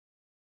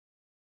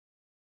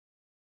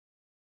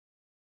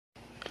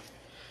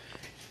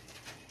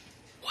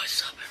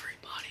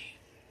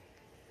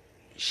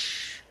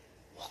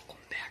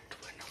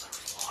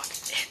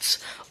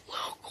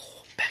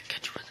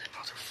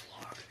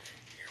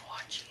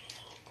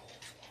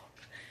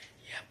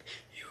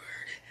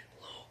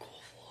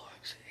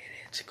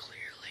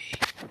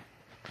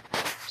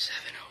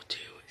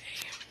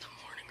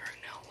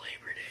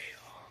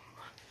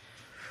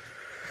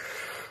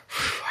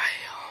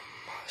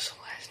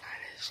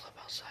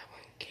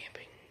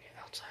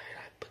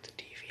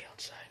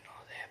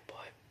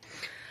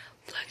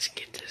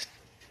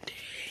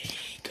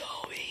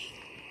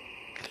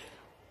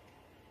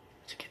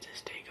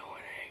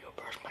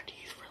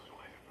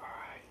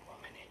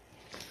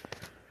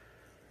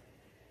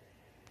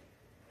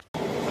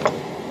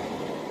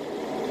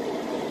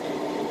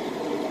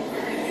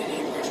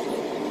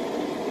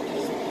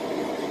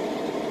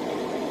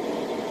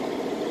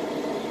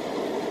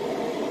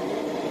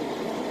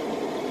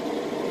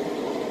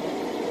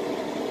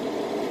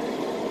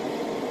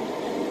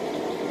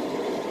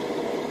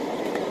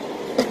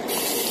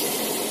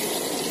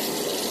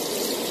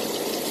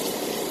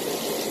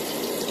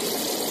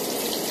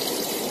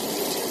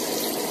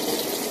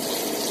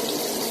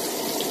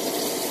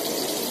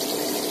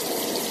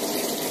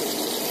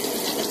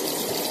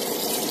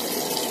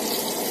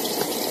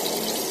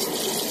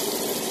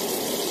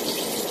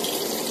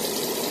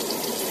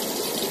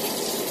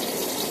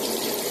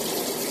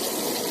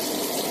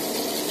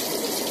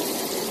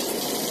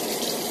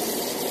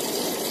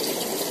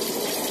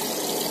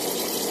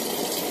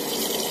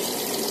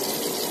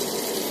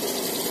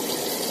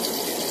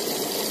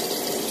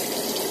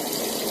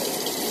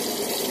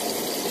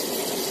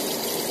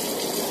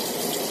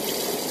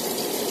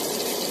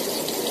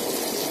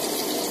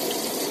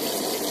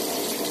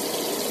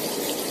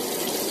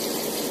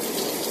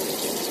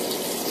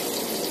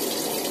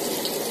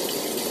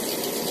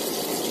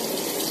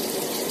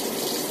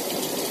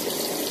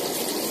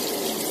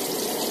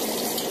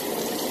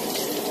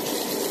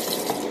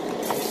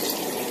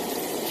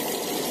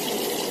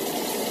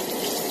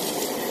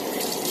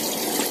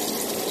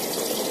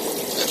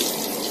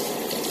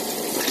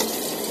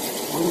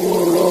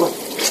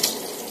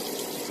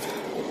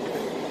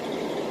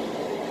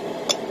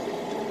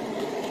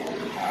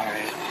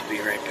be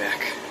right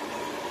back.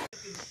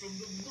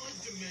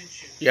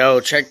 Yo,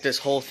 check this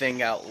whole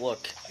thing out.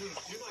 Look,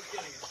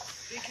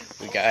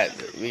 we got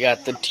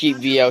the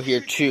TV out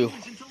here too.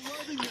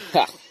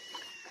 Ha.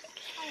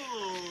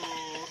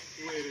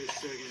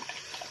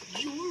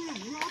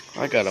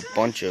 I got a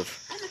bunch of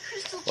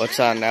what's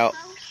on now.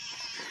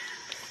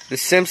 The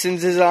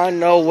Simpsons is on.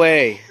 No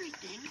way.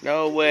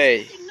 No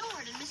way.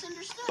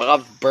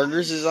 Bob's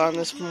Burgers is on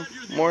this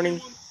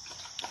morning.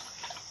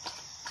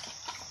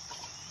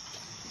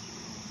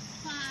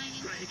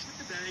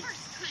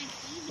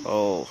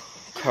 Oh,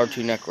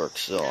 Cartoon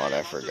Network's still on,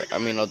 I forgot. I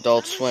mean,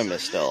 Adult Swim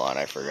is still on,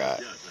 I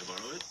forgot.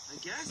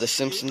 The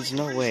Simpsons,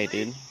 no way,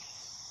 dude.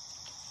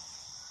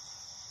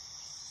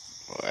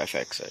 Oh,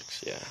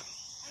 FXX, yeah.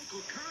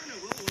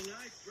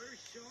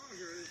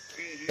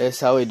 That's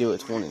how we do it,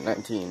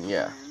 2019,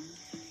 yeah.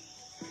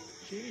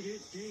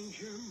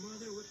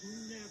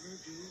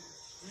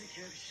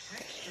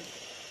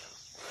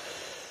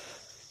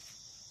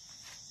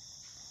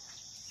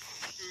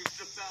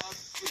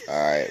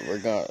 Alright,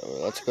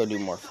 let's go do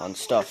more fun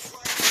stuff.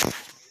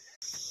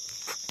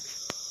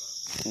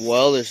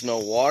 Well, there's no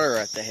water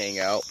at the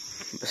hangout,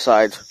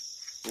 besides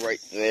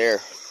right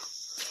there.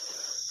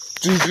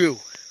 Juju.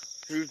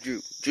 Oh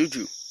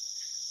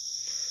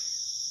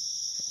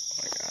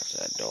my gosh,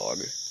 that dog.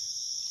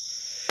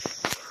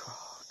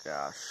 Oh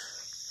gosh.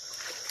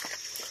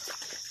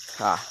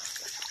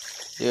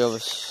 It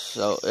was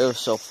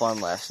so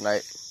fun last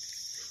night.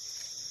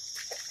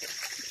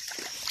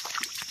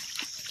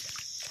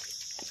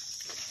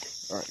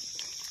 Alright.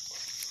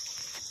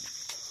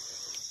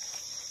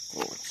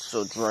 Whoa, it's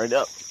so dried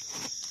up.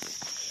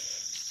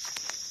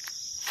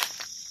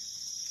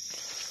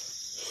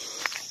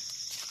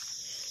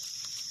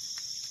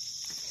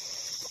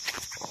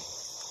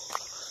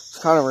 This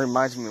kind of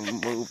reminds me of a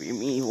movie,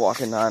 me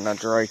walking on a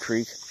dry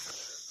creek.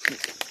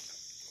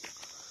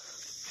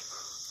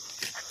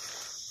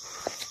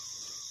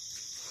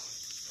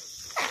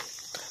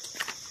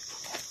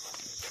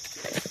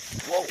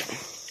 Whoa.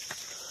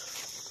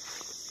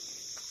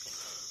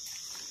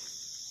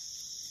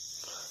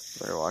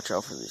 Better watch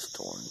out for these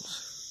thorns.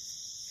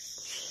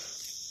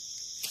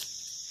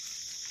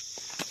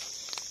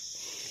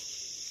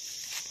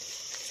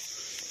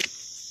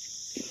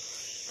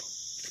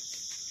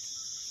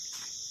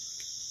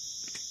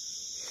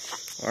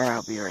 Alright,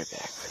 I'll be right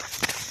back.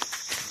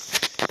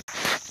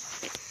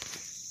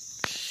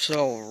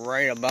 So,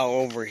 right about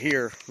over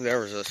here, there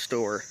was a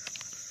store.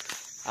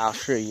 I'll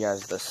show you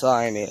guys the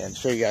sign and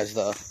show you guys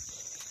the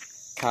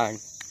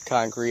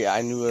concrete.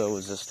 I knew it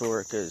was a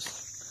store because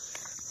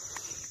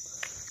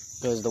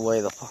the way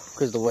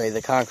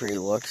the concrete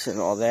looks and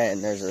all that.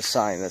 And there's a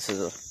sign that says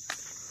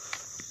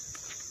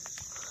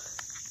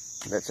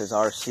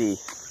RC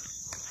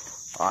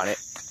on it.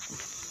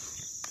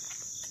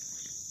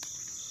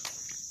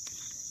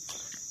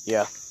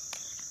 Yeah.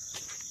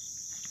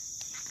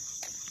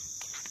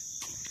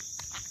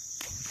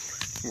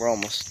 We're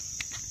almost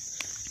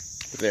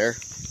there.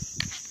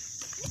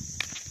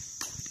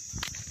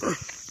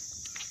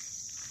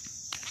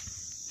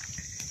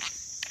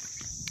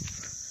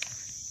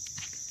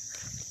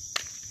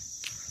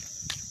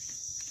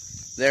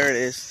 There it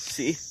is.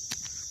 See?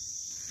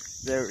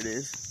 There it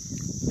is.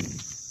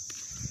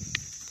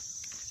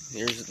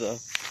 Here's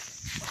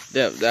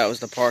that was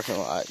the parking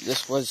lot.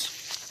 This was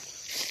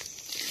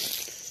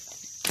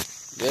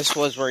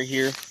right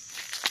here,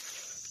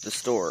 the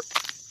store.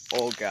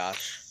 Oh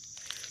gosh,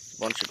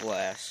 bunch of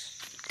glass.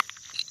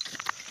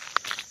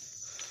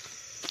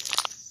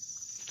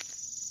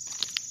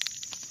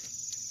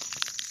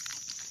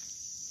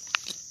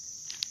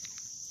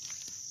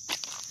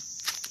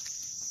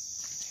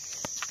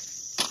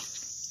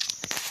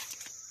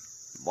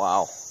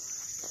 Wow.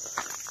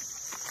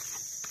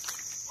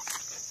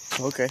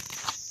 Okay.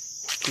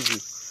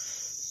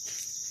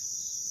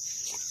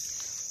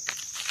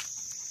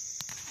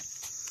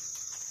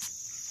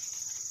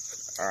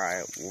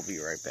 Alright, we'll be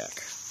right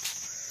back.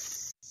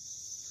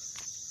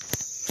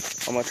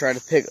 I'm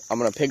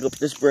gonna pick up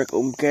this brick,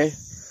 okay?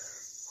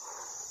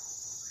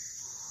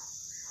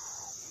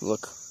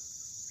 Look.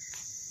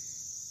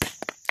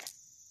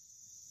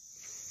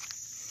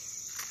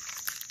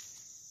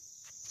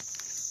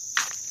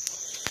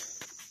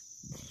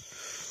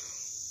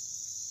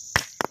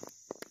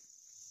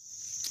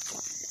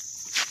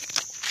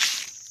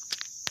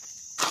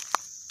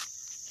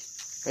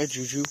 Hey,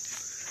 Juju.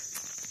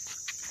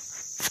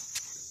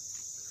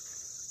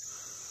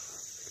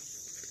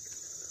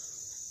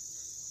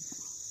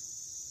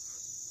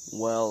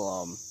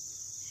 Well,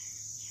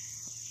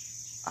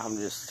 I'm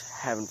just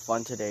having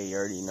fun today, you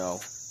already know.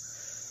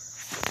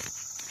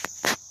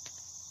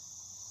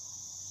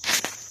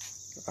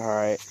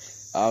 Alright,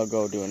 I'll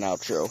go do an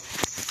outro.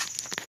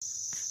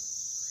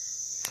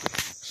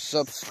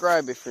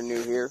 Subscribe if you're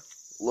new here.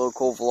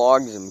 Local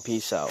vlogs and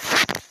peace out.